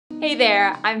Hey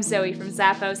there, I'm Zoe from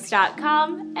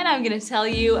Zappos.com, and I'm going to tell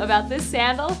you about this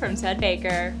sandal from Ted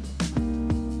Baker.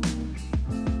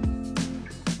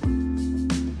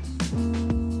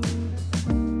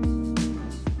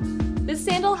 This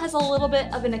sandal has a little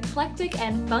bit of an eclectic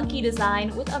and funky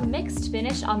design with a mixed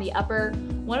finish on the upper.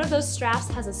 One of those straps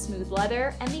has a smooth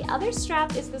leather, and the other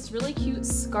strap is this really cute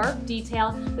scarf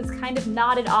detail that's kind of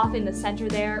knotted off in the center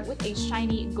there with a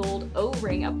shiny gold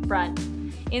O-ring up front.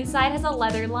 Inside has a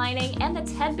leather lining and the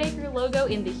Ted Baker logo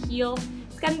in the heel.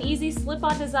 It's got an easy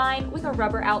slip-on design with a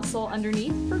rubber outsole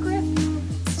underneath for grip.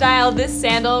 Style this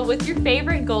sandal with your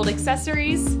favorite gold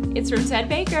accessories. It's from Ted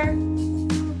Baker.